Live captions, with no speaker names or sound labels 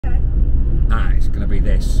It's going to be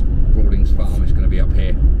this. Broadens Farm is going to be up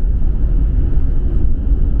here.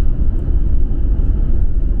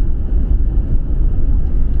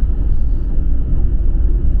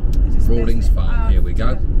 Broadens Farm, here we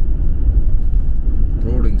go.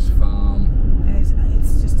 Broadens Farm.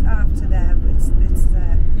 It's just after there, but it's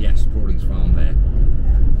there. Yes, Broadens Farm there.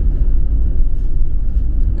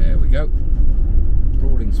 Yeah. There we go.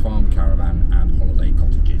 Broadens Farm Caravan and Holiday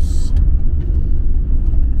Cottages.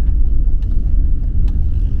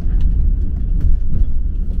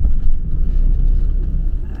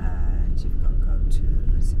 And you've got to go to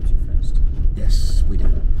reception first. Yes, we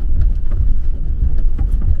do.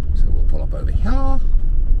 So we'll pull up over here.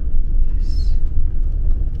 Yes.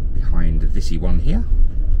 Behind thisy one here.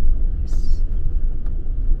 Yes.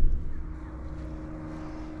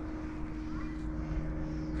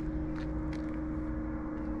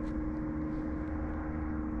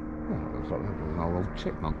 Oh, looks like an old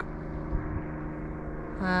chipmunk.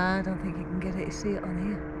 I don't think you can get it to see it on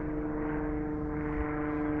here.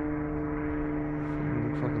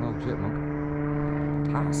 Looks like an old chipmunk.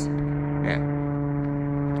 Pass. Yeah.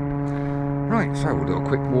 Right, so we'll do a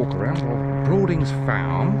quick walk around of Broadings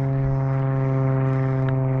Farm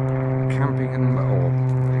camping and or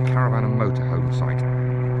caravan and motorhome site.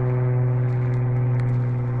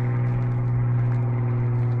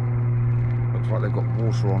 Looks like they've got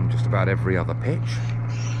water on just about every other pitch.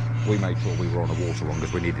 We made sure we were on a water one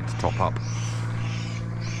because we needed to top up.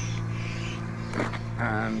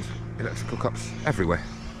 And electric hookups everywhere.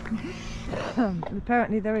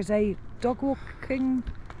 Apparently there is a dog walking.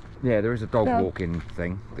 Yeah, there is a dog walking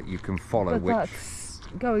thing that you can follow. But that's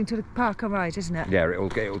going to the park and ride, isn't it? Yeah, it'll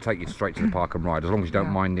take you straight to the park and ride, as long as you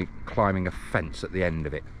don't mind climbing a fence at the end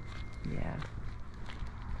of it. Yeah.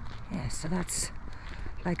 Yeah, so that's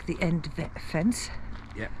like the end of the fence.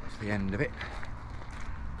 Yeah, that's the end of it.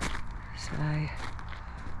 So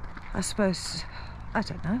I suppose, I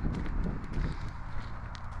don't know.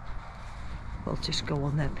 We'll just go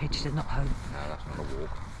on their pitch, they're not home. No, that's not a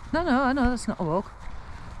walk. No, I know, that's not a walk.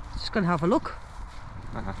 Just going to have a look.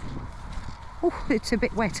 Oh, it's a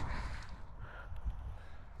bit wet.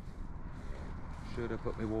 Should have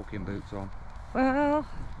put my walking boots on. Well,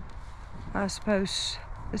 I suppose,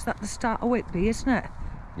 is that the start of Whitby, isn't it?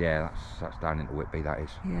 Yeah, that's down into Whitby, that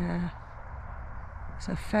is. Yeah. It's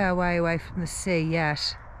a fair way away from the sea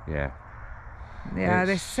yet. Yeah. Yeah,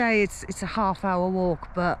 they say it's a half-hour walk,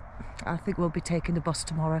 but I think we'll be taking the bus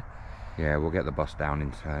tomorrow. Yeah, we'll get the bus down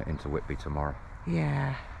into Whitby tomorrow.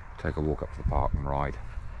 Yeah. Take a walk up to the park and ride.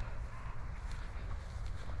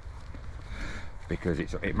 Because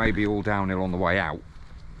it may be all downhill on the way out,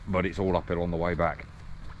 but it's all uphill on the way back.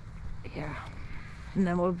 Yeah. And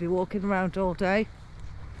then we'll be walking around all day.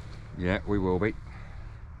 Yeah, we will be.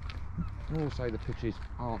 I will say the pitches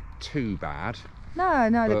aren't too bad. No,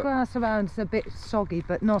 the grass around's a bit soggy,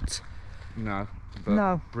 but not... No,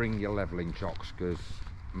 but bring your levelling chocks, because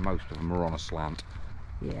most of them are on a slant.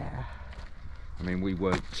 Yeah. I mean, we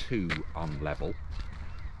weren't too unlevel.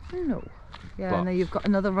 No. Yeah, and then you've got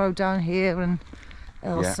another road down here, and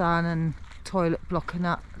Elsan and toilet block and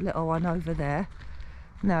that little one over there.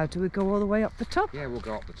 Now, do we go all the way up the top? Yeah, we'll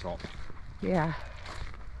go up the top. Yeah.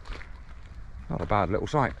 Not a bad little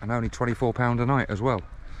site, and only £24 a night as well.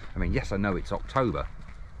 I mean, yes, I know it's October,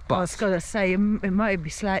 but... I was going to say, it might be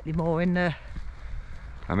slightly more in the...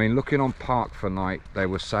 I mean, looking on Park for Night, they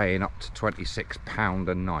were saying up to £26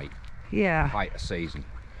 a night. Yeah. Height of season.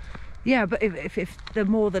 Yeah, but if they're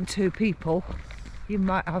more than 2 people, you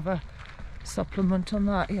might have a supplement on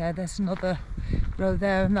that. Yeah, there's another row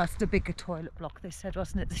there, and that's the bigger toilet block, they said,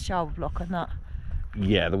 wasn't it? The shower block and that.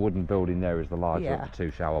 Yeah, the wooden building there is the larger of the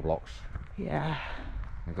 2 shower blocks. Yeah.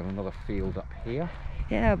 We've got another field up here.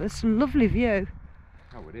 Yeah, but it's a lovely view.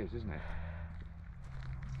 Oh, it is, isn't it?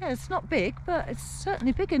 Yeah, it's not big, but it's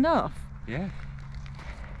certainly big enough. Yeah.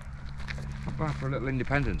 Not bad for a little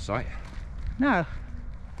independent site. No.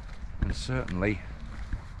 And certainly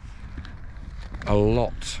a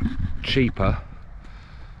lot cheaper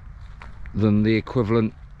than the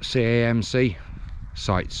equivalent CAMC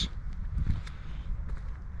sites.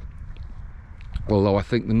 Although I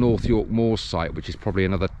think the North York Moors site, which is probably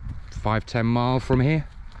another 5-10 miles from here.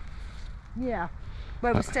 Yeah,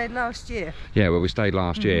 where we stayed last year. Yeah, where we stayed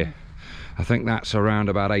last year. I think that's around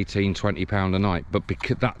about £18–20 a night, but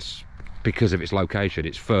because of its location,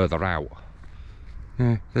 it's further out.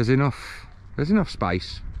 Yeah, there's enough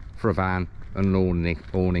space for a van and an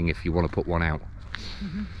awning if you want to put one out.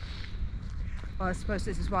 Well, I suppose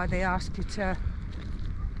this is why they asked you to,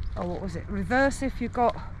 oh, what was it, reverse if you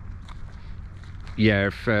got Yeah,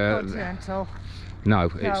 if continental.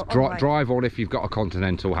 No, it's drive on if you've got a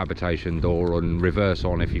continental habitation door, and reverse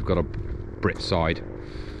on if you've got a Brit side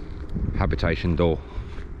habitation door.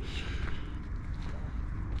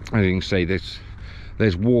 As you can see,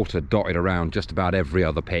 there's water dotted around just about every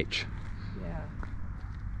other pitch. Yeah.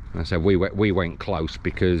 And so we went close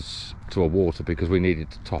to a water because we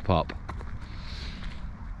needed to top up.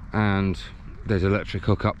 And there's electric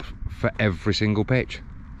hookup for every single pitch.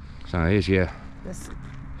 So here's your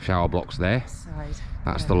shower blocks there. Side.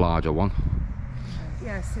 That's the larger one.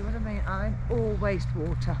 Yeah, see what I mean? I'm all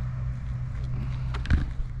wastewater.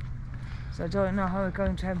 So I don't know how we're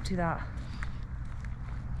going to empty that.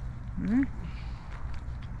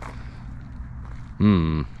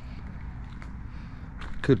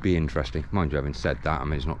 Could be interesting. Mind you, having said that, I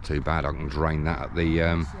mean, it's not too bad. I can drain that at the...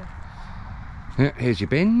 Yeah, here's your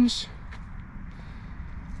bins.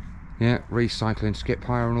 Yeah, recycling, skip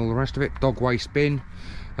hire and all the rest of it. Dog waste bin.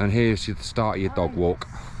 And here's the start of your dog walk.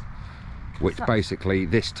 Which basically,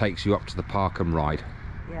 this takes you up to the park and ride.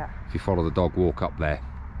 Yeah. If you follow the dog walk up there.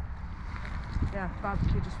 Yeah,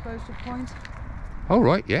 barbecue disposal point. Oh,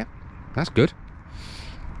 right, yeah. That's good.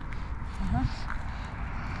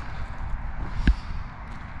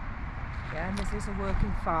 Yeah, and this is a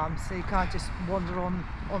working farm, so you can't just wander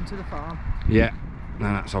onto the farm. Yeah, and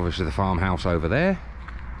that's obviously the farmhouse over there.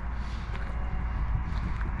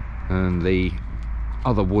 And the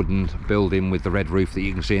other wooden building with the red roof that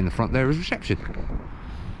you can see in the front there is reception.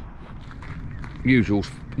 Usual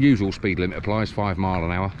speed limit applies, 5 miles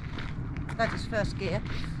an hour. That is first gear.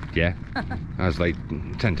 Yeah, as they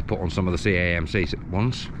tend to put on some of the CAMC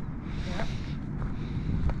ones.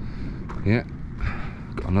 Yeah.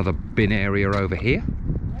 Got another bin area over here.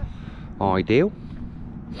 Yep. Ideal.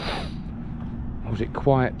 Was it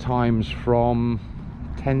quiet times from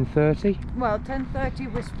 10:30? Well,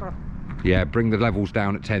 10:30 whisper. Yeah, bring the levels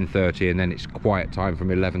down at 10:30, and then it's quiet time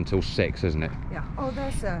from 11 till 6, isn't it? Yeah. Oh,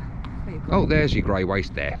 there's a... Oh, there's your grey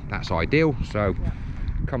waste there. That's ideal. So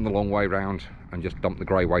come the long way round and just dump the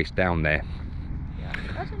grey waste down there. Yeah.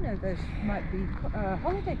 I don't know, those might be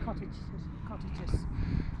holiday cottages.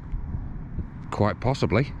 Quite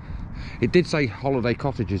possibly. It did say holiday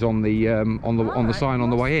cottages on the sign on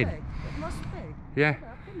the way in. It must be. Yeah.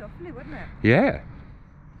 That'd be lovely, wouldn't it? Yeah.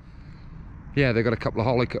 Yeah, they've got a couple of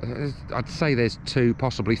holiday. I'd say there's 2,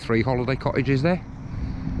 possibly 3 holiday cottages there.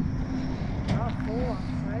 Oh, 4,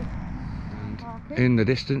 I'd say. In the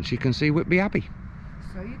distance, you can see Whitby Abbey.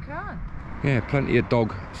 So you can. Yeah, plenty of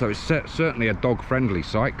dog. So it's certainly a dog-friendly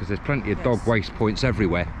site because there's plenty of dog waste points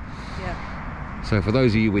everywhere. Yeah. So for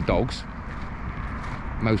those of you with dogs,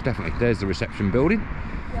 most definitely. There's the reception building.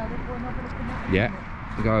 Yeah, we'll go and have a look at it. Yeah,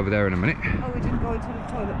 we'll go over there in a minute. Oh, we didn't go into the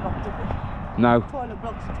toilet block, did we? No. Toilet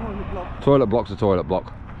block's a toilet block. Toilet block's a toilet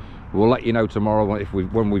block. We'll let you know tomorrow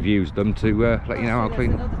when we've used them to let you know how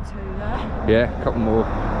clean. There's another 2 there. Yeah, a couple more.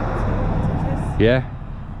 Yeah.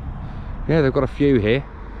 Yeah, they've got a few here.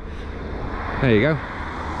 There you go.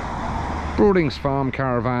 Broadens Farm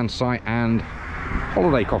Caravan Site and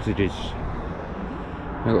holiday cottages.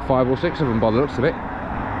 They've got 5 or 6 of them by the looks of it.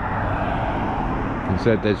 And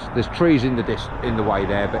said there's trees in the way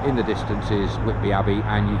there, but in the distance is Whitby Abbey,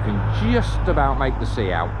 and you can just about make the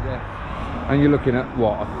sea out. Yeah. And you're looking at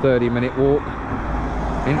what, a 30-minute walk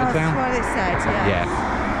into town? That's what it said. Yeah.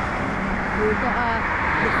 We've got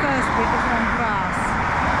the first bit is on grass.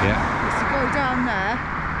 Yeah. It's to go down there,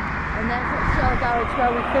 and there's that shell garage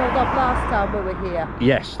where we filled up last time we were here.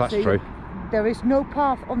 Yes, that's true. There is no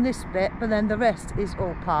path on this bit, but then the rest is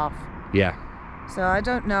all path. Yeah. So I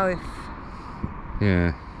don't know if...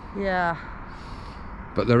 Yeah. Yeah.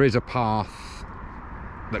 But there is a path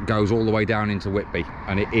that goes all the way down into Whitby,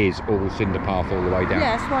 and it is all cinder path all the way down.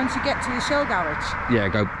 Yes, once you get to the shell garage.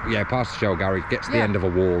 Yeah, past the shell garage, get to the end of a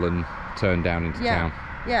wall and turn down into town.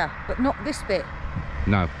 Yeah, but not this bit.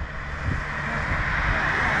 No.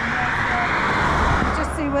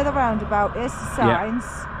 Just see where the roundabout is, the signs.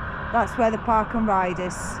 Yeah. That's where the park and ride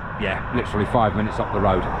is. Yeah, literally 5 minutes up the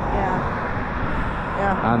road. Yeah.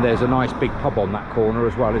 Yeah. And there's a nice big pub on that corner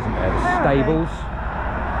as well, isn't there? The Stables.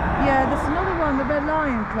 Yeah, there's another one, the Red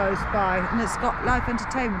Lion, close by, and it's got live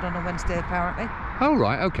entertainment on a Wednesday apparently. Oh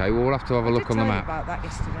right, okay. Well, we'll have to have a look on the map. I did tell you about that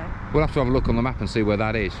yesterday. We'll have to have a look on the map and see where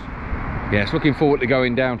that is. Yes, looking forward to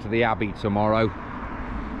going down to the Abbey tomorrow.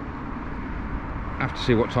 Have to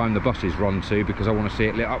see what time the buses run to, because I want to see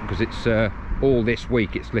it lit up, because it's all this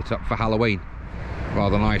week it's lit up for Halloween.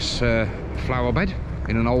 Rather nice flower bed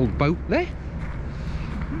in an old boat there.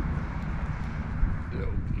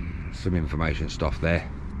 Some information stuff there.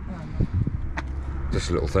 Just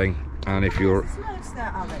a little thing. And if you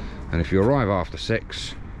arrive after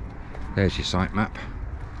 6, there's your site map.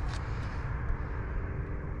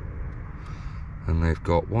 And they've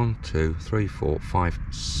got 1, 2, 3, 4, 5,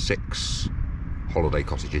 6 holiday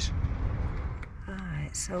cottages.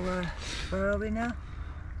 Alright, so where are we now?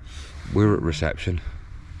 We're at reception.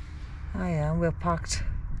 Oh yeah, and we're parked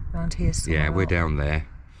around here somewhere. Yeah, we're down there.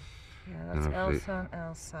 Yeah, that's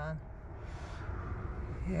Elsan.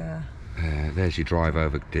 Yeah. There's your drive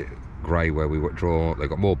over Grey where we would draw. They've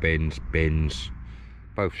got more bins,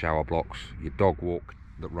 both shower blocks, your dog walk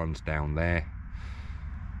that runs down there.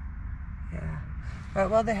 Yeah. Right,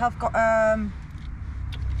 well they have got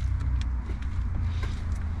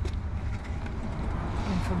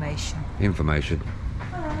information.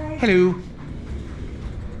 Hi. Hello.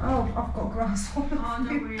 Oh, I've got grass all over. Oh,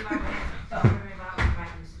 don't worry about it. Don't worry about it.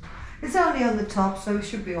 It's only on the top, so it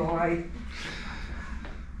should be alright.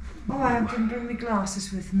 Oh, I didn't bring my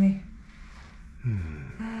glasses with me.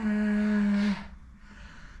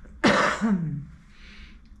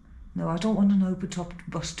 No, I don't want an open-top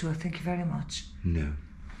bus tour, thank you very much. No.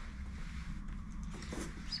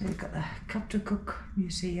 So you've got the Captain Cook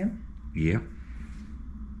Museum. Yeah.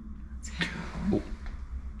 Oh.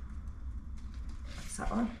 What's that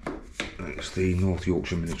one? It's the North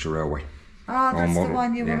Yorkshire Miniature Railway. Oh, that's the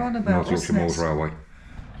one you were on about, North Yorkshire Moors wasn't it? Railway.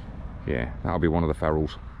 Yeah, that'll be one of the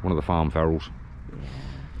ferals, one of the farm ferals. Yeah,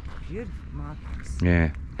 beautiful markets.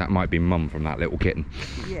 Yeah, that might be Mum from that little kitten.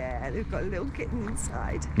 Yeah, they've got a little kitten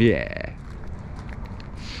inside. Yeah.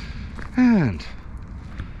 And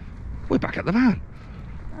we're back at the van.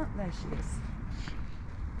 Oh, there she is.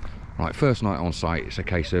 Right, first night on site, it's a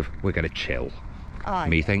case of we're going to chill.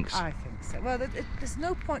 Methinks. I think so. Well, there's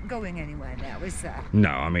no point going anywhere now, is there? No,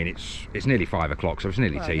 I mean it's nearly 5 o'clock, so it's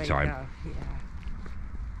nearly tea time. Yeah.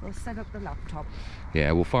 We'll set up the laptop.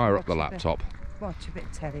 Yeah, we'll fire up the laptop. Watch a bit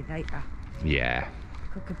of telly later. Yeah.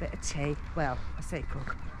 Cook a bit of tea. Well, I say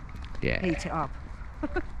cook. Yeah. Heat it up.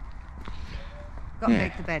 Got to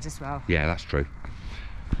make the bed as well. Yeah, that's true.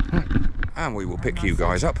 And we will pick you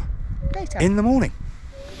guys up Later. in the morning.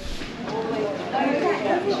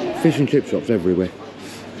 Fish and chip shops everywhere.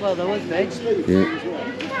 Well, there was veg. Yeah.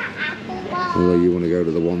 Although you want to go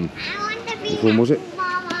to the one. Which one was it?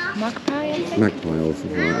 Magpie, I think. Magpie or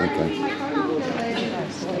something. Right, okay.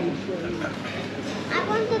 I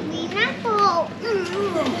want to be apple.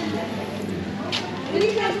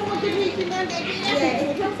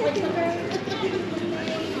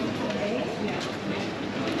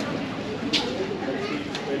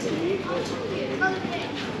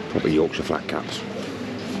 Probably Yorkshire flat caps.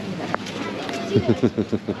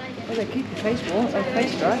 Well, they keep your face warm,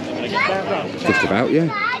 face dry. Just about, yeah.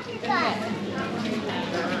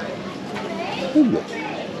 Ooh,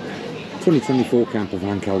 2024 camper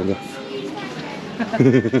van calendar.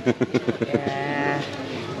 Yeah.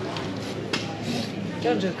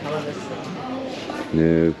 Don't do calendars.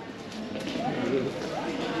 No.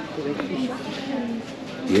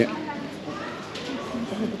 Yeah.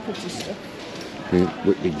 All the pretty stuff. Yeah.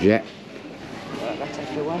 Whitby Jet, Well, that's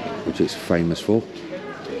everywhere. which it's famous for,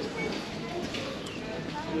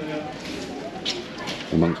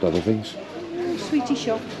 amongst other things. Sweetie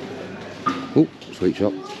shop. Oh, sweet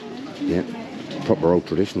shop. Yeah. Proper old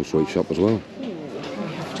traditional sweet shop as well. We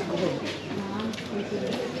have to go in.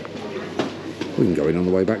 We can go in on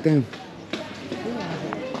the way back down.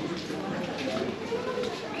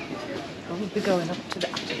 Well, we'll be going up to the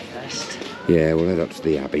Abbey first. Yeah, we'll head up to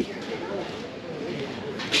the Abbey.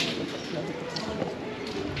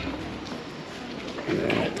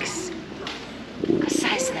 Eggs. The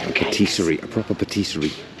size of them eggs. Patisserie, a proper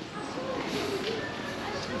patisserie.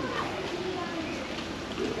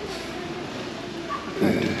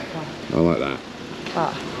 I like that.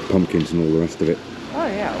 Ah. Pumpkins and all the rest of it. Oh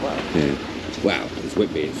yeah, well. Yeah. Well, it's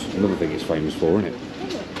Whitby. It's another thing it's famous for, isn't it?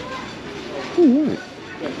 Oh, right.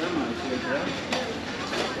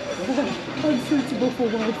 Unsuitable for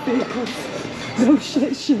wide vehicles. No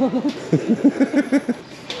shit, Charlotte.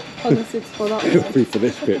 Unless it's for that It'll one. be for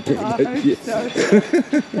this bit. I hope so.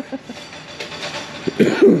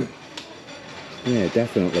 Yeah,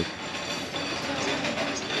 definitely.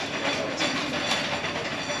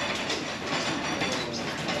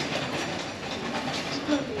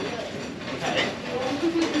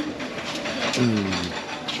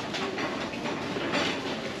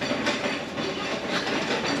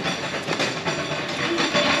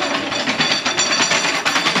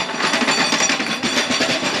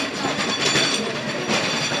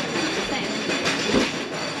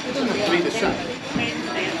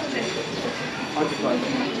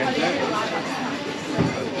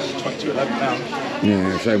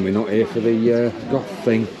 Yeah, shame we're not here for the goth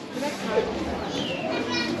thing.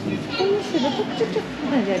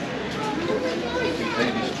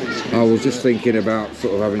 I was just thinking about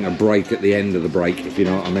sort of having a break at the end of the break, if you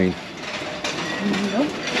know what I mean. Nope.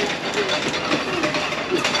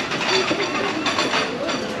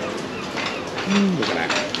 Look at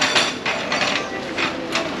that.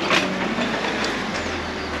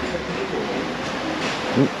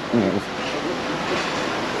 Oh, there it was.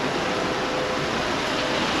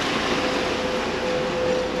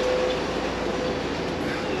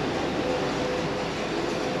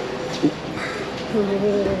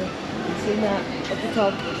 Seen that at the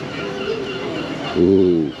top?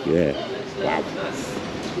 Ooh, yeah. Wow.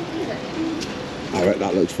 I bet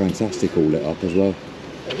that looks fantastic all lit up as well.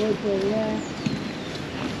 It would be, yeah.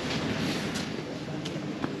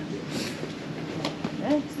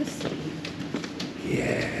 There's the sea.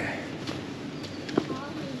 Yeah.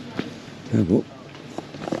 Oh, well,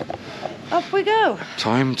 Up we go.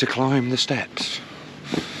 time to climb the steps.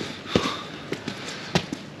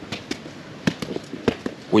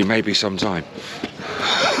 We may be some time.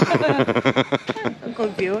 A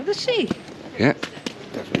good view of the sea. Yeah,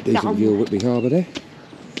 definitely decent view of Whitby Harbour there.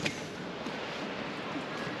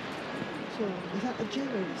 So, is that the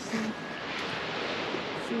Gerrans?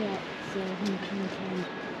 See that?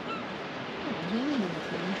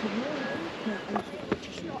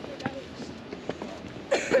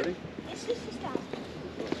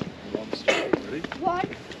 One,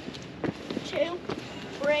 two,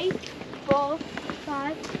 three, 4,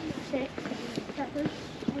 5, 6, 7,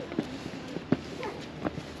 8.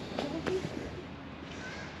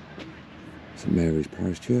 St Mary's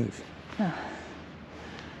Parish Church. Oh.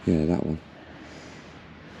 Yeah, that one.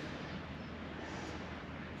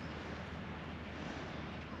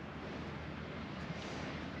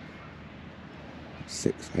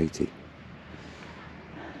 £6.80.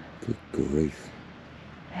 Good grief.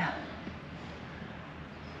 Yeah.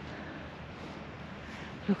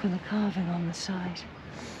 Look at the carving on the side.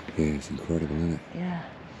 Yeah, it's incredible, isn't it? Yeah.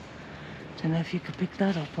 Don't know if you could pick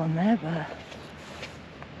that up on there, but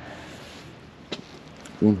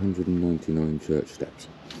 199 church steps.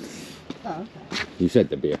 oh, okay. You said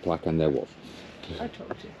there'd be a plaque, and there was. I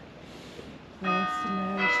told you. There's St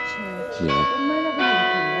Mary's Church. Yeah. There might have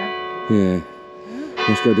a link in there. Yeah.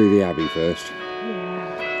 Let's go do the Abbey first.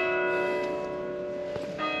 Yeah.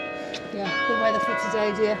 Yeah. Good weather for today,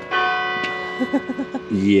 dear.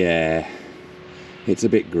 Yeah. It's a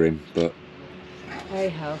bit grim, but Hey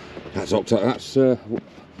ho. that's October. That's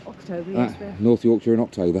October, yes, we're North Yorkshire in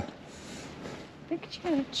October. big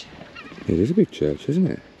church. It is a big church, isn't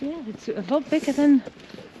it? Yeah, it's a lot bigger than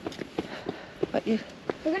what you.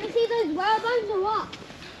 We're going to see those whalebones or what?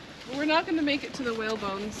 We're not going to make it to the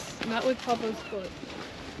whalebones. Not with Papa's foot.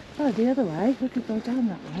 Oh, the other way. We could go down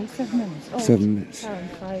that way. 7 minutes. Oh, 7 minutes. Down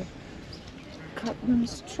 5.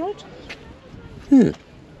 Cutman's Trot. Yeah.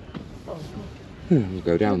 Oh, Yeah, we'll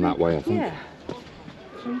go down that way, I think. yeah.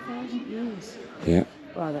 3,000 years. Yeah.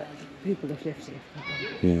 Well, that, people have lived here.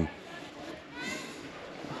 Yeah.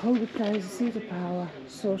 A holy place, a seat of power,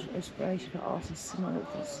 source of inspiration for artists and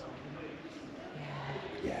authors.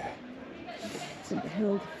 Yeah. St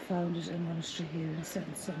Hild founded a monastery here in the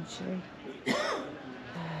 7th century.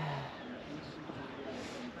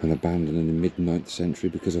 And abandoned in the mid-9th century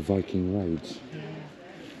because of Viking raids.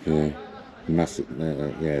 Yeah. Massive.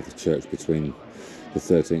 Yeah, the church between the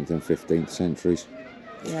 13th and 15th centuries.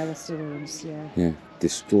 Yeah, that's the ruins, yeah. Yeah.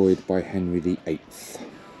 Destroyed by Henry VIII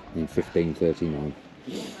in 1539.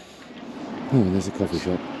 Oh, and there's a coffee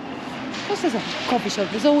shop. Of course there's a coffee shop,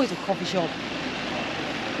 there's always a coffee shop.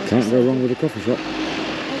 Can't go wrong with a coffee shop.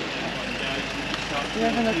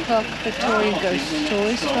 11 o'clock, Victorian ghost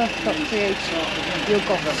stories. 12 o'clock, create your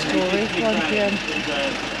goth story. 1 p.m.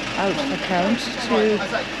 out for count. 2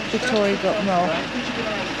 Victoria.mol.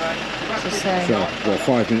 So saying. So, well,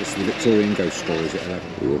 5 minutes to the Victorian ghost stories at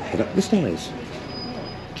 11. We'll head up the stairs.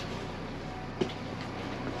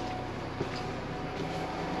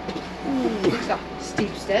 These are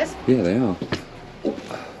steep stairs. Yeah, they are.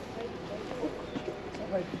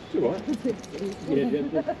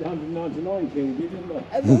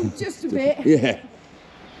 Just a bit. Yeah.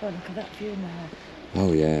 Oh, look at that view now.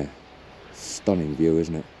 Oh, yeah. Stunning view,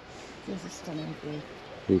 isn't it? There's a stunning view.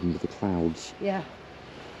 Even with the clouds. Yeah.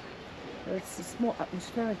 Well, it's more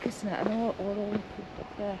atmospheric, isn't it? And all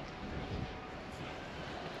up there.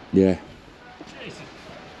 Yeah.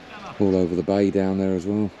 All over the bay down there as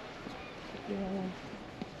well. Yeah.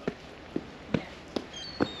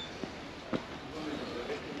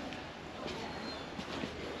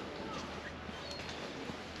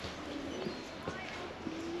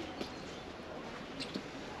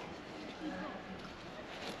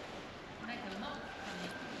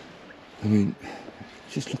 I mean,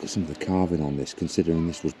 Just look at some of the carving on this, considering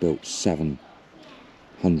this was built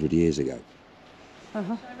 700 years ago.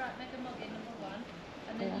 Uh-huh.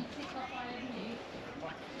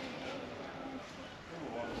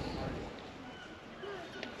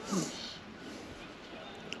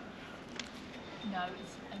 No,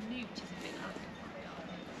 it's a newt is a bit like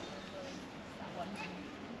that one.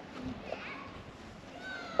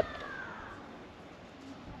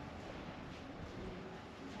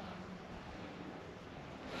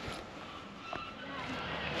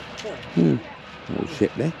 Little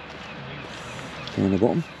ship there, down the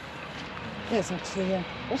bottom. There's actually a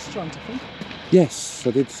restaurant, I think. Yes,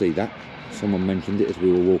 I did see that. Someone mentioned it as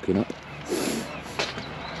we were walking up.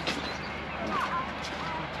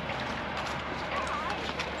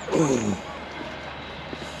 Oh.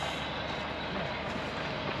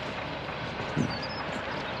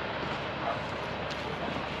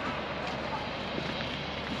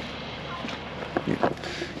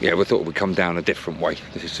 Yeah, we thought we'd come down a different way.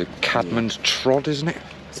 This is a Cadman's Trod, isn't it?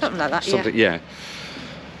 Something like that, Something, yeah.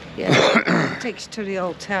 Yeah. Takes you to the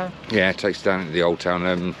old town. Yeah, it takes us down into the old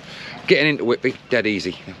town. Getting into Whitby, dead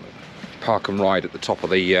easy. Park and ride at the top of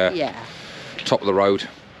the top of the road.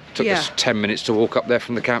 Took us 10 minutes to walk up there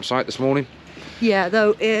from the campsite this morning. Yeah,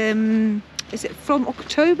 though, is it from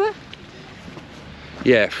October?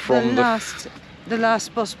 Yeah, from the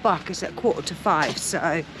last bus back is at 5:15,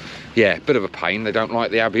 so... Yeah, bit of a pain. They don't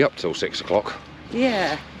like the Abbey up till 6 o'clock.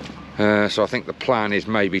 Yeah. So I think the plan is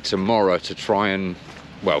maybe tomorrow to try and...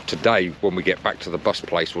 Well, today, when we get back to the bus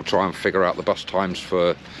place, we'll try and figure out the bus times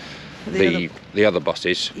for the other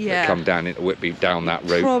buses that come down into Whitby, down that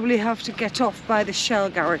route. Probably have to get off by the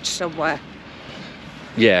Shell garage somewhere.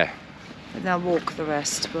 Yeah. And then walk the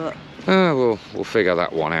rest, but... We'll figure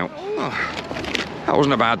that one out. That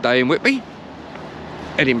wasn't a bad day in Whitby.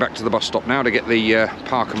 Heading back to the bus stop now to get the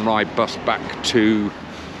park and ride bus back to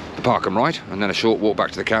the park and ride, and then a short walk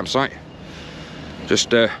back to the campsite.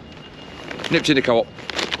 Just nipped in the co-op,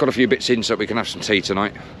 got a few bits in so we can have some tea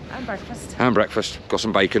tonight. And breakfast. And breakfast, got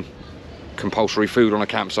some bacon. Compulsory food on a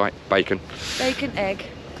campsite, bacon. Bacon, egg.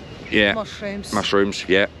 Yeah. Mushrooms. Mushrooms,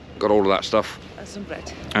 yeah. Got all of that stuff. And some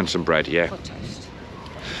bread. And some bread, yeah. Hot toast.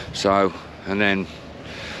 So, and then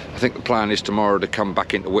I think the plan is tomorrow to come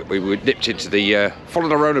back into Whitby. We nipped into the,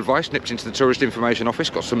 followed our own advice, nipped into the Tourist Information Office,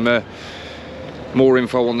 got some more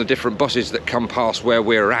info on the different buses that come past where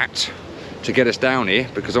we're at to get us down here,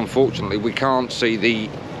 because unfortunately we can't see the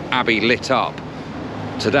Abbey lit up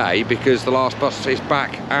today because the last bus is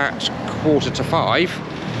back at 5:15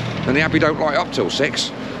 and the Abbey don't light up till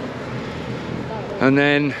 6. And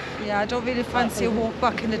then... Yeah, I don't really fancy a walk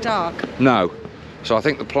back in the dark. No. So I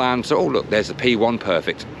think the plan... So, oh look, there's the P1,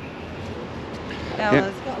 perfect.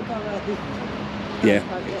 Yeah. Yeah,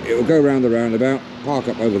 it'll go round the roundabout, park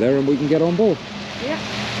up over there and we can get on board. Yeah.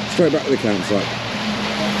 Straight back to the campsite.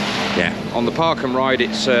 Yeah, on the park and ride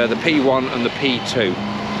it's the P1 and the P2.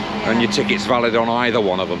 And your ticket's valid on either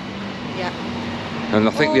one of them. Yeah. And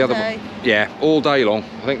I think all the other day. one... Yeah, all day long.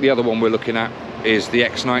 I think the other one we're looking at is the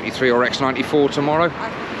X93 or X94 tomorrow.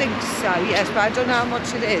 I think so, yes, but I don't know how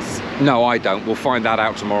much it is. No, I don't. We'll find that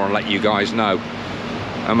out tomorrow and let you guys know.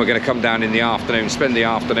 And we're going to come down in the afternoon, spend the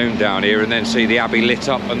afternoon down here and then see the Abbey lit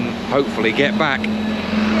up and hopefully get back.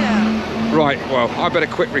 Yeah. Right, well, I better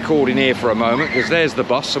quit recording here for a moment because there's the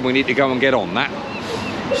bus and we need to go and get on that.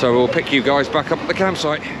 So we'll pick you guys back up at the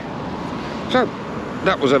campsite. So,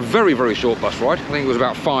 that was a very, very short bus ride. I think it was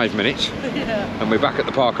about 5 minutes. Yeah. And we're back at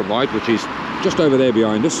the park and ride, which is just over there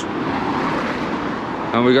behind us.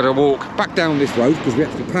 And we've got to walk back down this road because we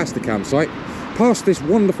have to pass the campsite, past this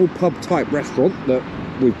wonderful pub type restaurant that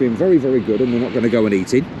we've been very, very good and we're not going to go and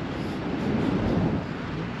eat in.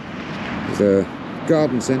 There's a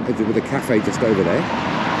garden centre with a cafe just over there.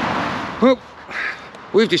 Well,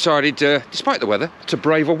 we've decided, despite the weather, to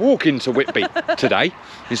brave a walk into Whitby today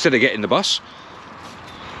instead of getting the bus.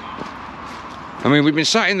 I mean, we've been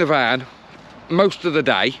sat in the van most of the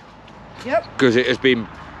day. Yep. Because it has been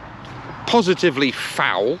positively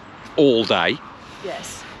foul all day.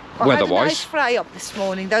 Yes. Weather-wise. We had a nice fry up this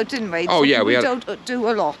morning though, didn't we? Oh yeah, we don't do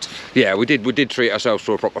a lot. Yeah, we did treat ourselves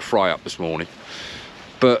to a proper fry up this morning.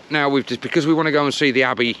 But now we've just, because we want to go and see the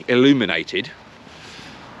Abbey illuminated,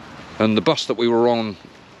 and the bus that we were on...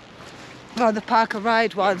 Well, the park and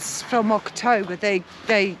ride ones from October, they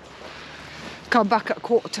come back at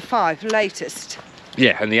 5:15 latest.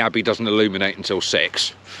 Yeah, and the Abbey doesn't illuminate until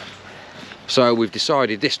 6. So we've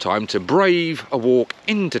decided this time to brave a walk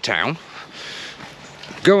into town,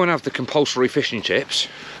 go and have the compulsory fish and chips,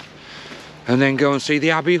 and then go and see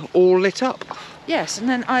the Abbey all lit up. Yes, and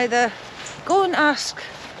then either go and ask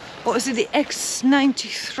what was it, the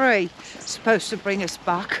X93 supposed to bring us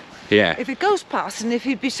back. Yeah. If it goes past, and if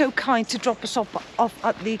he'd be so kind to drop us off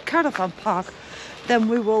at the caravan park, then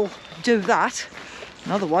we will do that.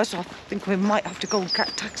 And otherwise, I think we might have to go and get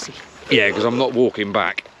a taxi. Yeah, because I'm not walking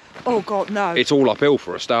back. Oh God, no. It's all uphill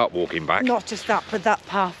for a start walking back. Not just that, but that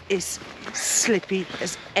path is slippy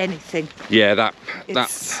as anything. Yeah,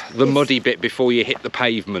 the muddy bit before you hit the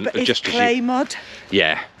pavement. But just it's clay as you, mud.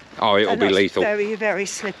 Yeah. Oh, it'll be lethal. Very, very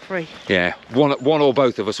slippery. Yeah. One or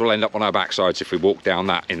both of us will end up on our backsides if we walk down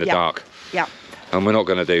that in the dark. Yeah. And we're not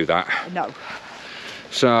going to do that. No.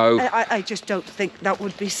 So. I just don't think that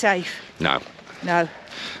would be safe. No. No.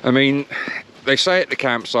 I mean, they say at the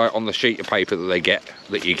campsite on the sheet of paper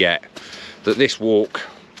that you get, that this walk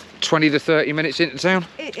 20 to 30 minutes into town.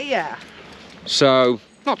 Yeah. So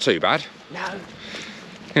not too bad. No.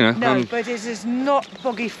 You know. No, but it is not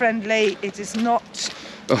buggy friendly. It is not.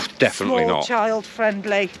 Oh, definitely small not. child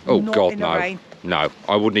friendly. Oh not God, in no. The rain. No,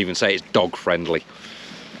 I wouldn't even say it's dog friendly.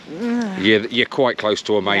 You're quite close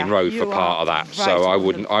to a main road for part of that, right so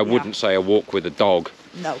I wouldn't say a walk with a dog.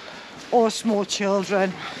 No. Or small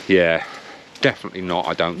children. Yeah, definitely not.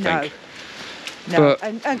 I don't think. No.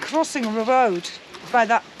 But, and crossing the road by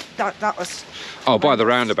that was. Oh, by the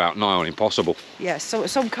roundabout, nigh on impossible. Yes. So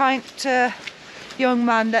some kind young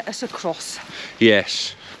man let us across.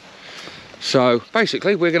 Yes. So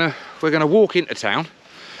basically, we're gonna walk into town.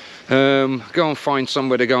 Go and find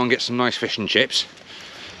somewhere to go and get some nice fish and chips.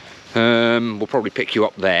 We'll probably pick you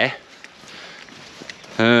up there.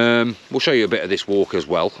 We'll show you a bit of this walk as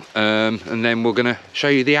well, and then we're going to show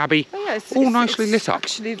you the Abbey, Oh, yeah, all nicely lit up.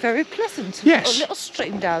 Actually, very pleasant. Yes. A little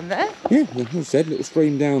stream down there. Yeah, like I said, little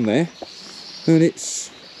stream down there, and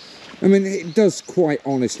I mean, it does quite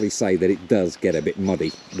honestly say that it does get a bit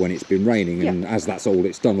muddy when it's been raining, and as that's all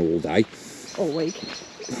it's done all day. All week.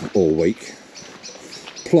 All week.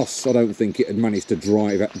 Plus, I don't think it had managed to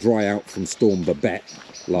dry out from Storm Babette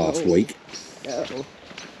last week. No.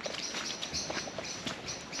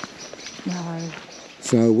 No.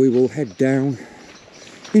 So we will head down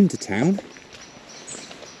into town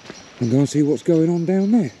and go and see what's going on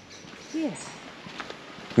down there. Yeah.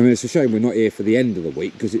 I mean, it's a shame we're not here for the end of the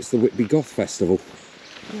week because it's the Whitby Goth Festival.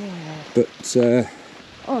 Yeah. But,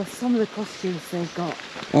 oh, some of the costumes they've got.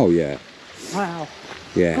 Oh, yeah. Wow.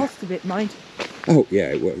 Yeah. Cost a bit, mind. Oh,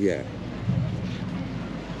 yeah, well, yeah.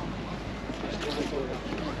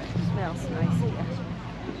 Smells nice here.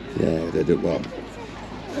 Yeah, they do well.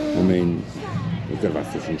 I mean, we've got about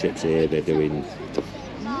fish and chips here. They're doing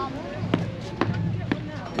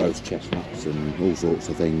roast chestnuts and all sorts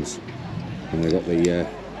of things. And they've got the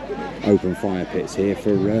open fire pits here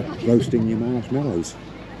for roasting your marshmallows.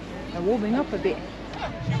 They're warming up a bit.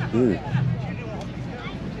 Yeah.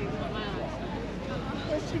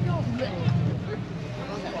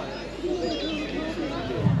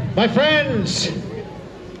 My friends,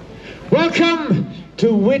 welcome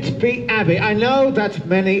to Whitby Abbey. I know that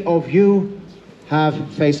many of you have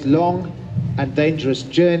faced long and dangerous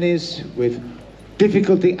journeys with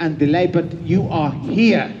difficulty and delay, but you are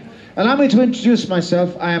here. Allow me to introduce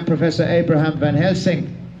myself. I am Professor Abraham Van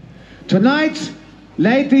Helsing. Tonight,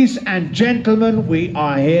 ladies and gentlemen, we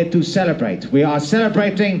are here to celebrate. We are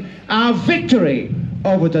celebrating our victory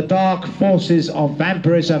over the dark forces of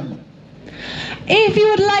vampirism. If you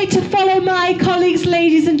would like to follow my colleagues,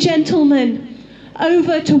 ladies and gentlemen,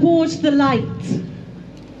 over towards the light.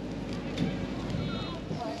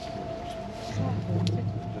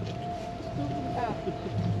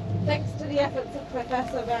 Thanks to the efforts of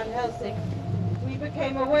Professor Van Helsing, we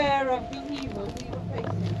became aware of the evil we were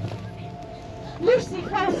facing. Lucy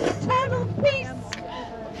found eternal peace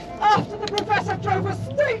after the Professor drove a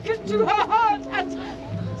stake into her heart and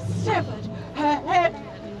severed her head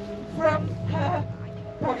from her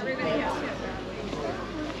body.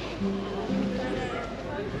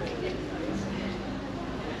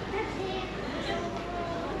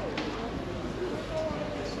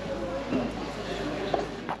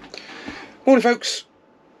 Morning, folks.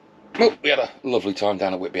 Well, we had a lovely time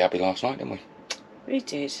down at Whitby Abbey last night, didn't we? We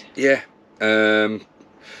did. Yeah.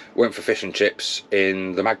 Went for fish and chips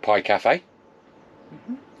in the Magpie Cafe.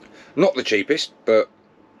 Not the cheapest, but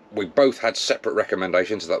we both had separate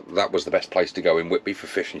recommendations that was the best place to go in Whitby for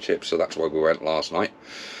fish and chips, so that's why we went last night.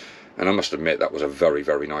 And I must admit, that was a very,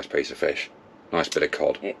 very nice piece of fish. Nice bit of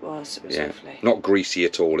cod. It was yeah. lovely. Not greasy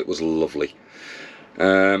at all, it was lovely.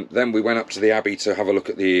 Then we went up to the Abbey to have a look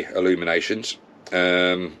at the Illuminations.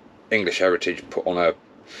 English Heritage put on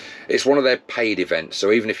it's one of their paid events,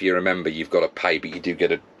 so even if you're a member you've got to pay, but you do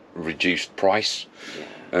get a reduced price.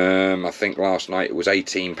 I think last night it was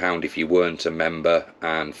 £18 if you weren't a member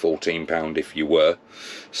and £14 if you were.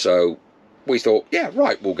 So we thought, yeah,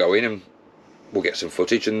 right, we'll go in and we'll get some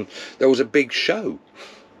footage. And there was a big show,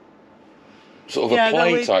 sort of a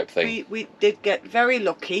play type thing. We did get very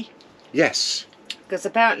lucky. Yes. Because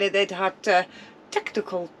apparently they'd had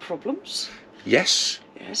technical problems. Yes.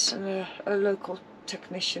 Yes, and a local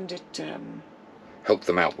technician did... help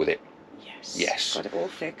them out with it. Yes. Yes. Got it all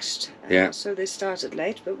fixed. Yeah. So they started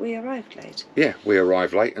late, but we arrived late. Yeah, we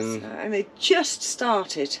arrived late and... and they just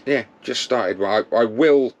started. Yeah, just started. Well, I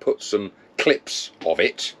will put some clips of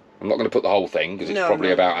it. I'm not going to put the whole thing because it's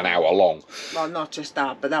probably about an hour long. Well, not just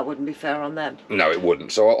that, but that wouldn't be fair on them. No, it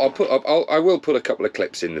wouldn't. So I will put a couple of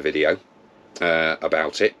clips in the video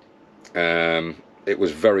about it. It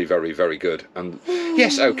was very, very, very good. And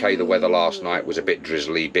yes, okay, the weather last night was a bit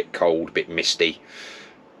drizzly, bit cold, bit misty,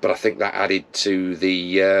 but I think that added to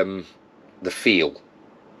the feel.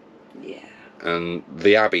 Yeah. And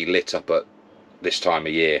the Abbey lit up at this time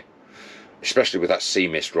of year, especially with that sea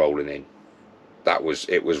mist rolling in.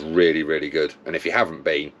 It was really, really good. And if you haven't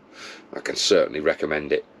been, I can certainly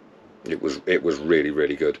recommend it. It was really,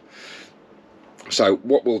 really good. So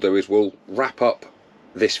what we'll do is we'll wrap up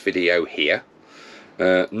this video here.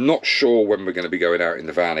 Not sure when we're going to be going out in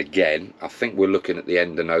the van again. I think we're looking at the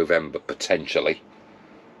end of November potentially.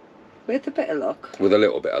 With a bit of luck. With a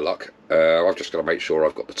little bit of luck. I've just got to make sure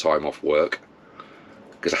I've got the time off work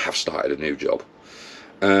because I have started a new job.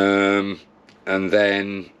 And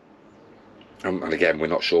then, and again, we're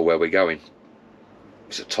not sure where we're going.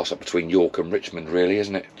 It's a toss-up between York and Richmond, really,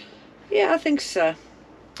 isn't it? Yeah, I think so.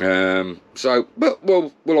 But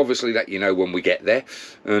we'll obviously let you know when we get there,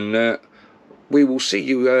 and we will see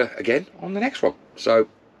you again on the next one. So,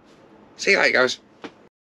 see you later, guys.